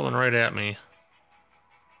coming right at me.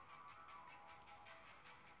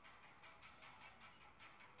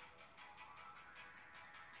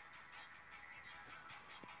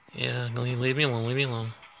 Yeah, leave me alone, leave me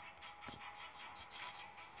alone.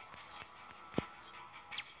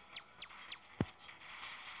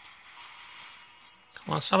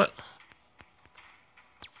 Come on, stop it.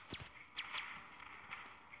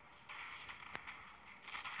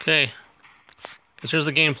 Okay. Because here's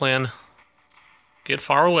the game plan. Get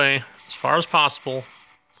far away, as far as possible.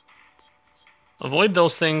 Avoid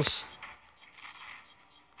those things.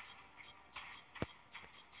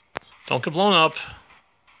 Don't get blown up.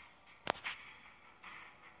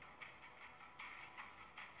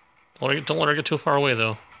 Don't let her get too far away,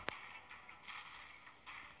 though.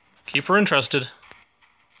 Keep her interested.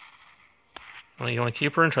 Well, you want to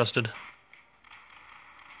keep her interested.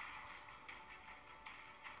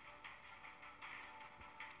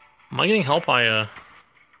 Am I getting help? I am.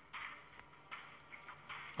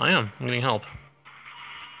 I'm getting help.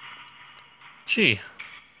 Gee.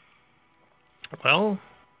 Well...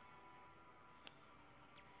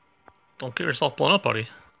 don't get yourself blown up, buddy.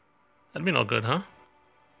 That'd be no good, huh?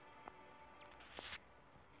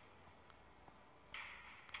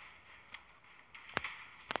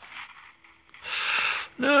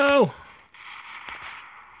 No!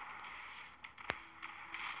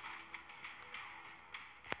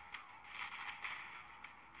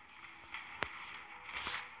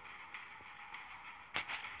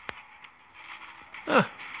 Ah,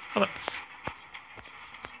 how about...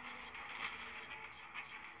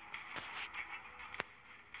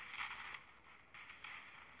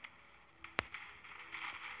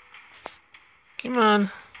 come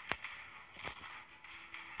on.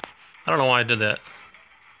 I don't know why I did that.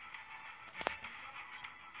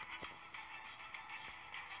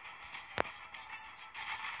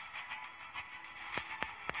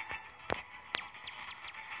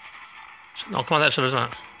 No, come on, that should have done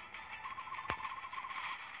it.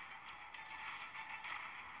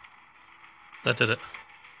 That did it.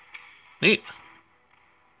 Neat.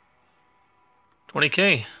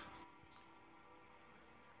 20K.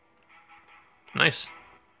 Nice.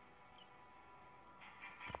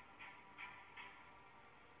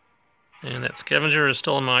 And that scavenger is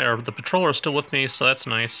still in my, or the patroller is still with me, so that's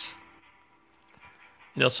nice.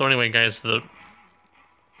 You know, so anyway, guys, the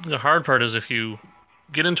hard part is if you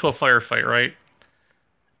get into a firefight, right,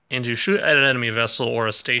 and you shoot at an enemy vessel or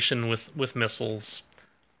a station with missiles,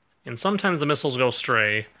 and sometimes the missiles go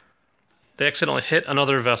stray, they accidentally hit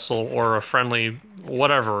another vessel or a friendly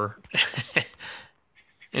whatever,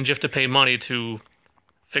 and you have to pay money to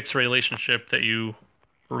fix a relationship that you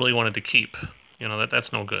really wanted to keep. You know,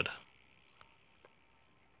 that's no good.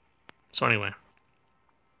 So anyway,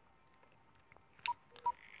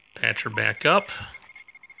 patch her back up.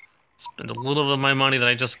 Spend a little bit of my money that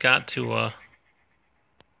I just got to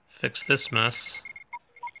fix this mess.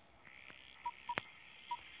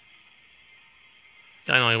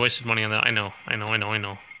 Yeah, I know I wasted money on that. I know.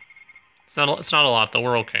 It's not a lot though.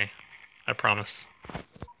 We're okay. I promise.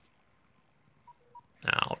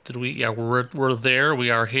 Now, did we? Yeah, we're there. We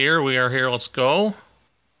are here. We are here. Let's go.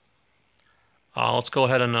 Let's go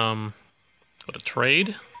ahead and go to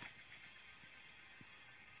trade.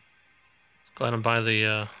 Go ahead and buy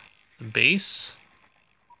the base.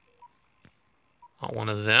 Want one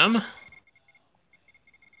of them.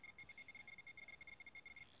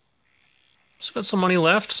 Still got some money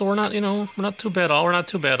left, so we're not, you know, we're not too bad off. We're not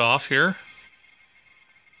too bad off here.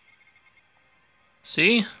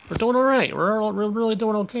 See, we're doing all right. We're really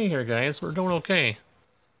doing okay here, guys. We're doing okay.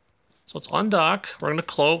 So let's undock. We're gonna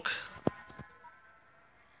cloak.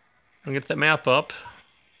 And get that map up.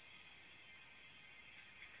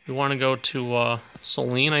 We want to go to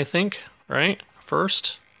Celine, I think, right?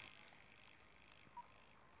 First.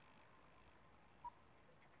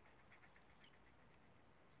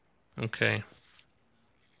 Okay.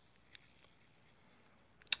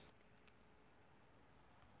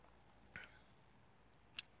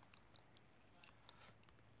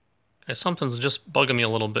 Okay, something's just bugging me a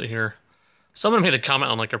little bit here. Someone made a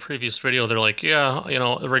comment on like a previous video. They're like, yeah, you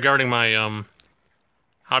know, regarding my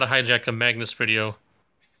how to hijack a Magnus video.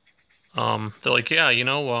 They're like, yeah, you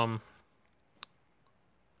know,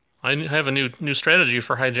 I have a new strategy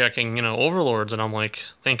for hijacking, you know, overlords, and I'm like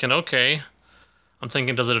thinking, okay. I'm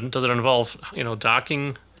thinking, does it involve, you know,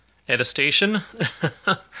 docking at a station?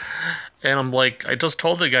 And I'm like, I just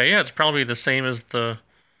told the guy, yeah, it's probably the same as the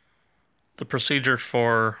procedure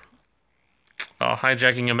for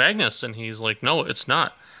hijacking a Magnus, and he's like, no, it's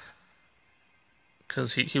not,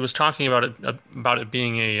 because he was talking about it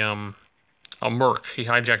being a Merc. He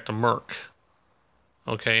hijacked a Merc.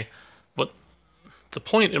 Okay, but the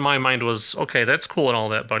point in my mind was, okay, that's cool and all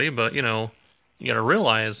that, buddy, but you know, you got to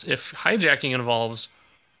realize if hijacking involves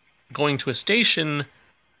going to a station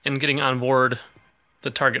and getting on board the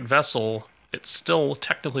target vessel, it's still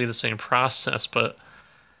technically the same process, but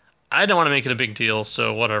I don't want to make it a big deal,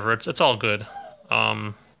 so whatever, it's all good.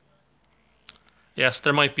 Yes,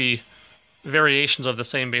 there might be variations of the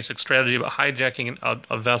same basic strategy, but hijacking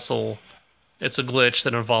a vessel, it's a glitch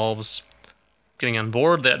that involves getting on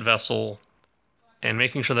board that vessel and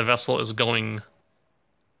making sure the vessel is going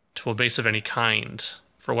to a base of any kind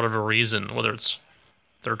for whatever reason, whether it's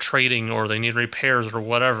they're trading or they need repairs or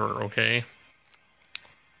whatever, okay?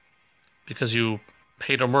 Because you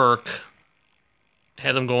paid a Merc,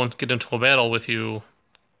 had them go and get into a battle with you,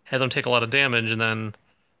 had them take a lot of damage, and then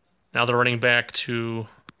now they're running back to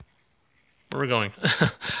where are we going?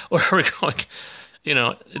 Where are we going? You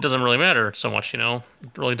know, it doesn't really matter so much, you know?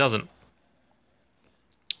 It really doesn't.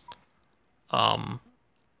 The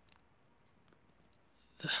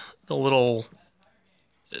little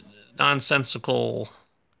nonsensical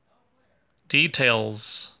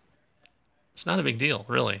details, it's not a big deal,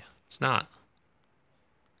 really. It's not.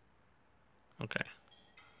 Okay.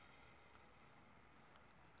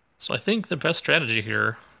 So I think the best strategy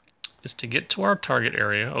here is to get to our target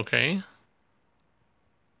area, okay?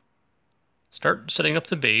 Start setting up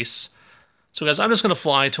the base. So guys, I'm just going to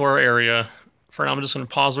fly to our area. For now, I'm just going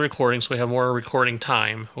to pause the recording so we have more recording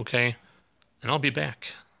time, okay? And I'll be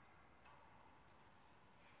back.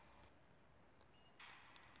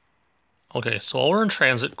 Okay, so while we're in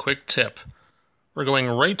transit, quick tip. We're going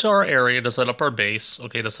right to our area to set up our base,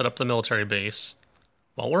 okay, to set up the military base.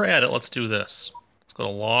 While we're at it, let's do this. Let's go to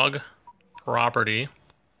log, property.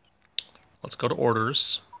 Let's go to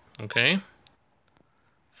orders, okay?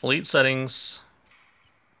 Fleet settings.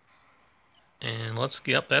 And let's,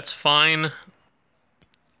 yep, that's fine.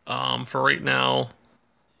 For right now,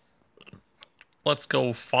 let's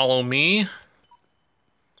go follow me.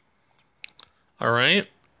 All right.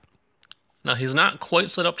 Now he's not quite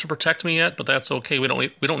set up to protect me yet, but that's okay. We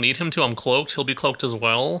don't need him to. I'm cloaked. He'll be cloaked as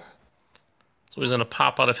well. So he's gonna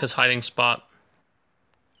pop out of his hiding spot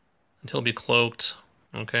until he'll be cloaked.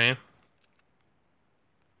 Okay.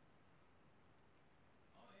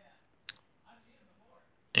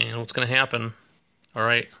 And what's gonna happen? All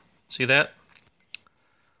right. See that?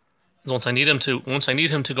 Once I need him to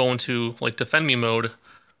go into like defend me mode,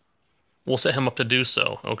 we'll set him up to do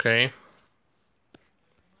so. Okay.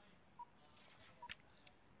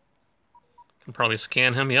 Can probably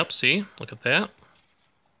scan him. Yep, see? Look at that.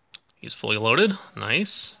 He's fully loaded.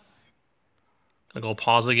 Nice. Gonna go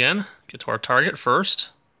pause again. Get to our target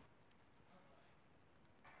first.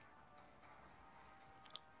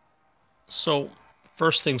 So,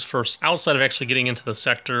 first things first, outside of actually getting into the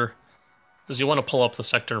sector, is you want to pull up the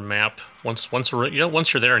sector map once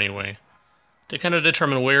you're there anyway, to kind of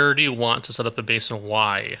determine where do you want to set up the base and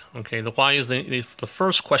why. Okay, the why is the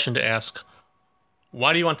first question to ask.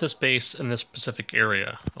 Why do you want this base in this specific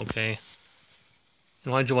area? Okay.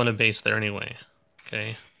 And why do you want a base there anyway?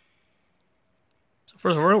 Okay. So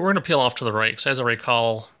first, we're going to peel off to the right, because as I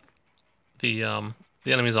recall, the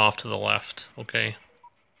enemy's off to the left. Okay.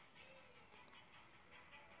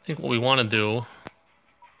 I think what we want to do,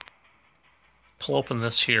 pull open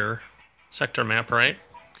this here, sector map, right?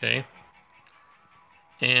 Okay.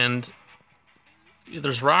 And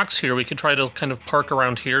there's rocks here. We could try to kind of park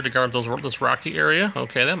around here to guard this rocky area.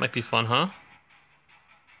 Okay, that might be fun, huh?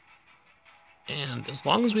 And as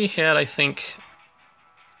long as we had, I think,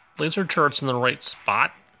 laser turrets in the right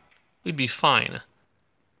spot, we'd be fine.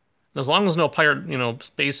 And as long as no pirate,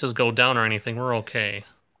 bases go down or anything, we're okay.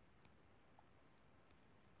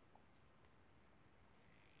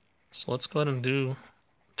 So let's go ahead and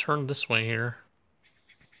turn this way here.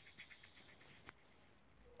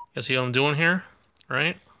 You see what I'm doing here?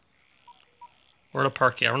 Right? We're gonna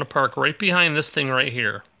park, yeah, we're gonna park right behind this thing right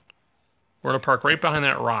here. We're gonna park right behind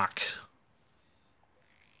that rock.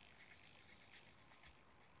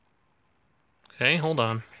 Okay, hold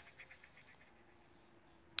on.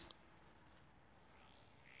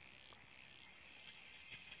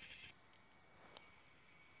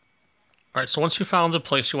 Alright, so once you found the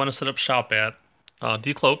place you want to set up shop at,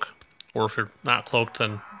 decloak, or if you're not cloaked,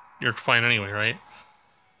 then you're fine anyway, right?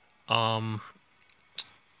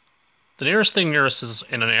 The nearest thing near us is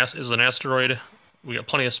an asteroid. We got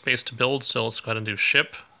plenty of space to build, so let's go ahead and do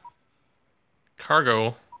ship.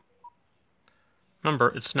 Cargo. Remember,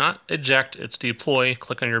 it's not eject, it's deploy.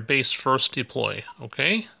 Click on your base first, deploy.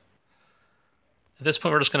 Okay? At this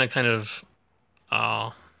point, we're just going to kind of...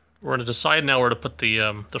 we're going to decide now where to put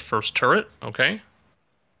the first turret. Okay?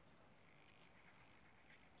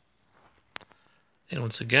 And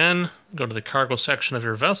once again, go to the cargo section of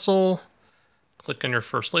your vessel. Click on your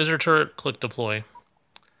first laser turret, click deploy.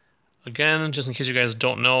 Again, just in case you guys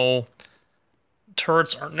don't know,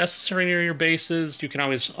 turrets aren't necessary near your bases. You can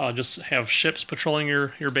always just have ships patrolling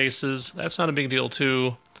your bases. That's not a big deal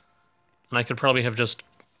too. And I could probably have just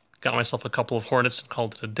got myself a couple of Hornets and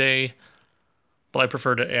called it a day. But I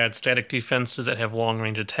prefer to add static defenses that have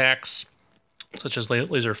long-range attacks, such as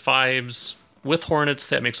laser 5s. With Hornets,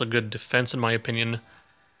 that makes a good defense in my opinion.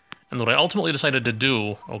 And what I ultimately decided to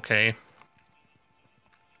do, okay,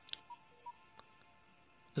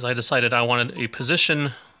 is I decided I wanted a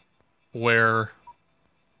position where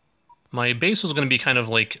my base was going to be kind of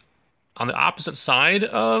like on the opposite side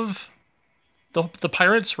of the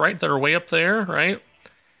pirates, right? That are way up there, right?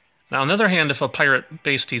 Now, on the other hand, if a pirate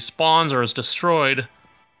base despawns or is destroyed,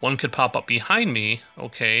 one could pop up behind me,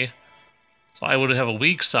 okay? So I would have a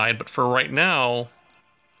weak side, but for right now,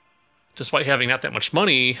 despite having not that much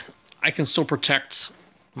money, I can still protect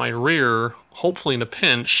my rear, hopefully in a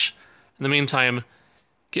pinch. In the meantime,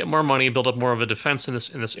 get more money, build up more of a defense in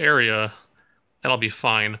this area, and I'll be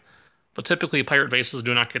fine. But typically, pirate bases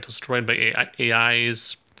do not get destroyed by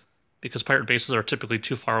AIs because pirate bases are typically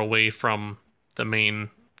too far away from the main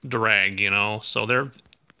drag, so they're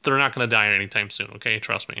not going to die anytime soon. Okay,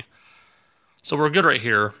 trust me. So we're good right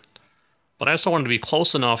here. But I also wanted to be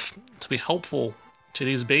close enough to be helpful to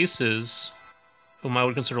these bases, whom I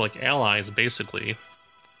would consider like allies, basically.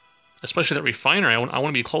 Especially that refinery, I want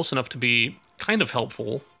to be close enough to be kind of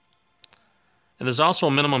helpful. And there's also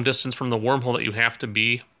a minimum distance from the wormhole that you have to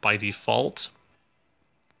be by default.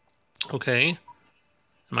 Okay.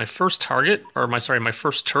 My first target, my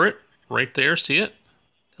first turret, right there, see it?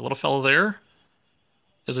 The little fellow there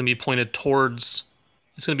is going to be pointed towards,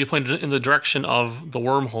 it's going to be pointed in the direction of the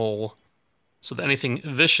wormhole, so that anything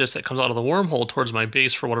vicious that comes out of the wormhole towards my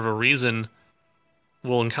base for whatever reason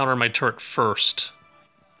will encounter my turret first,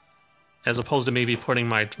 as opposed to maybe putting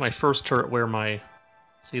my first turret where my,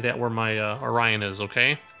 see that, where my Orion is,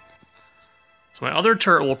 okay? So my other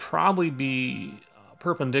turret will probably be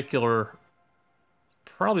perpendicular,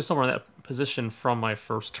 probably somewhere in that position from my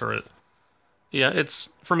first turret. Yeah, it's,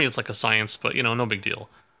 for me it's like a science, but you know, no big deal.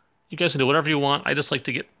 You guys can do whatever you want. I just like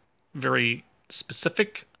to get very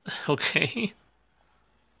specific, okay?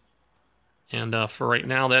 And for right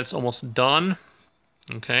now, that's almost done.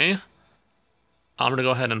 Okay. I'm going to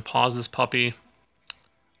go ahead and pause this puppy.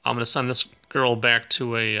 I'm going to send this girl back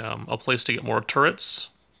to a place to get more turrets.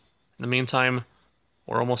 In the meantime,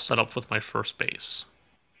 we're almost set up with my first base.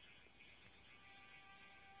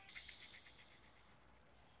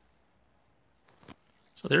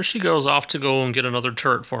 So there she goes off to go and get another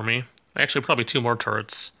turret for me. Actually, probably 2 more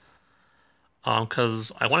turrets.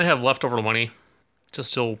 Because I want to have leftover money to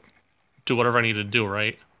still do whatever I need to do,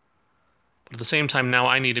 right? But at the same time, now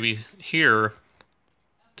I need to be here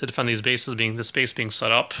to defend these bases, this base being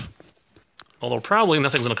set up. Although probably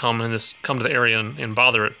nothing's going to come to the area and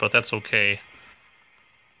bother it, but that's okay.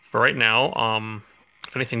 For right now,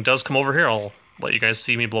 if anything does come over here, I'll let you guys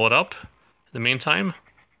see me blow it up. In the meantime,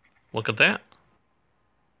 look at that.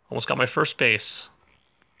 Almost got my first base.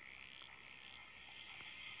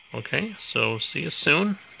 Okay, so see you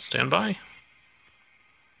soon. Stand by.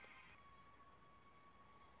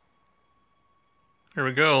 There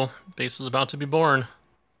we go. Base is about to be born.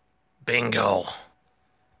 Bingo.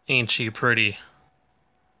 Ain't she pretty?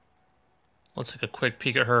 Let's take a quick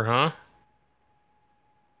peek at her, huh?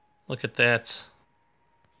 Look at that.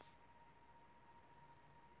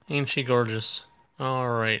 Ain't she gorgeous?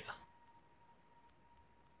 Alright.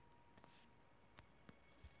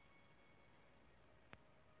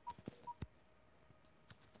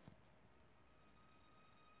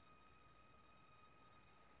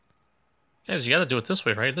 Guys, you gotta do it this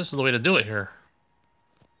way, right? This is the way to do it here.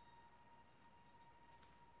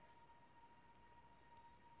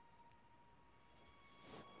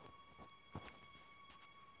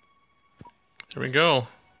 There we go.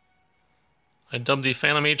 I dubbed the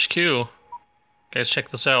Phantom HQ. Guys, check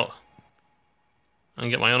this out. I can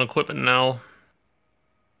get my own equipment now.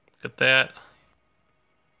 Look at that.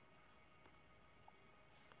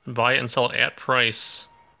 Buy it and sell it at price.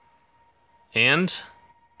 And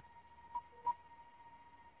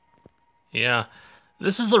yeah,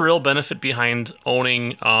 this is the real benefit behind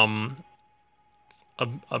owning a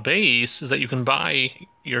base, is that you can buy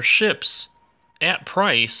your ships at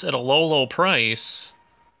price, at a low price.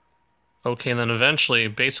 Okay, and then eventually,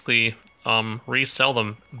 basically, resell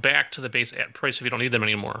them back to the base at price if you don't need them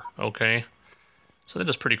anymore. Okay, so that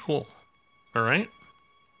is pretty cool. All right.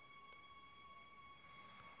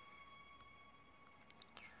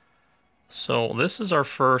 So this is our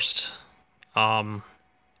first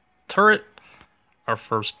turret, our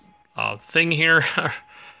first thing here.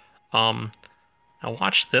 Now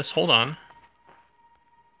watch this. Hold on.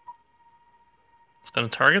 It's going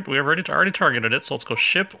to target. We have already targeted it, so let's go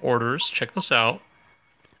ship orders. Check this out.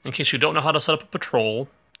 In case you don't know how to set up a patrol,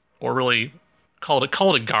 or really call it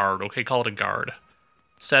a guard. Okay, call it a guard.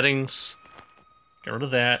 Settings. Get rid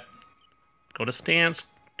of that. Go to stance.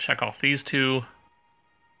 Check off these 2.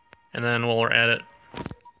 And then while we're at it,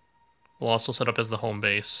 we'll also set up as the home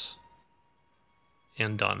base.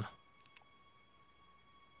 And done.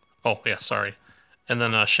 Oh, yeah, sorry. And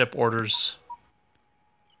then ship orders.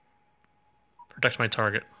 Protect my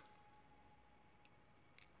target.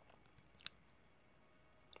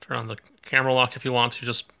 Turn on the camera lock if you want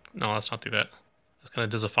to. No, let's not do that. It's kind of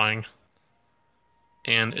disifying.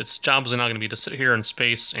 And its job is now going to be to sit here in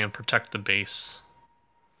space and protect the base.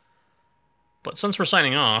 But since we're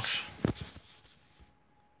signing off,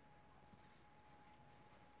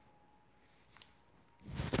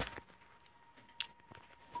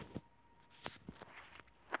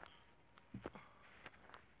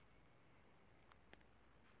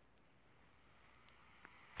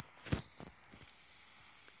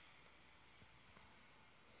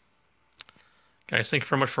 guys, thank you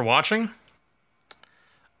very much for watching.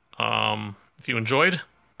 If you enjoyed,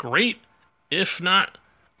 great. If not,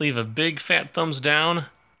 leave a big fat thumbs down.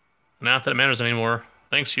 Not that it matters anymore.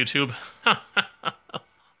 Thanks, YouTube.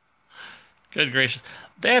 Good gracious.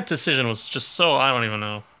 That decision was just so, I don't even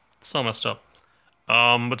know. So messed up.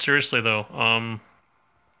 But seriously though,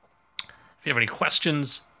 if you have any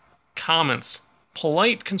questions, comments,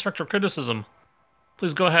 polite constructive criticism,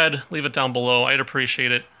 please go ahead, leave it down below. I'd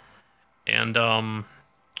appreciate it. And for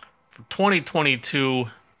 2022,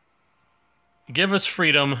 give us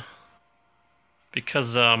freedom,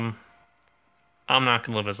 because I'm not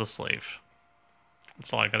going to live as a slave.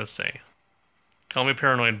 That's all I got to say. Call me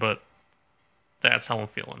paranoid, but that's how I'm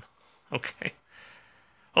feeling. Okay.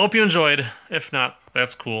 Hope you enjoyed. If not,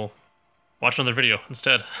 that's cool. Watch another video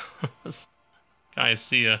instead. Guys,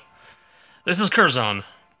 see ya. This is Curzon,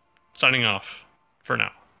 signing off for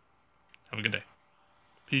now. Have a good day.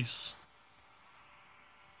 Peace.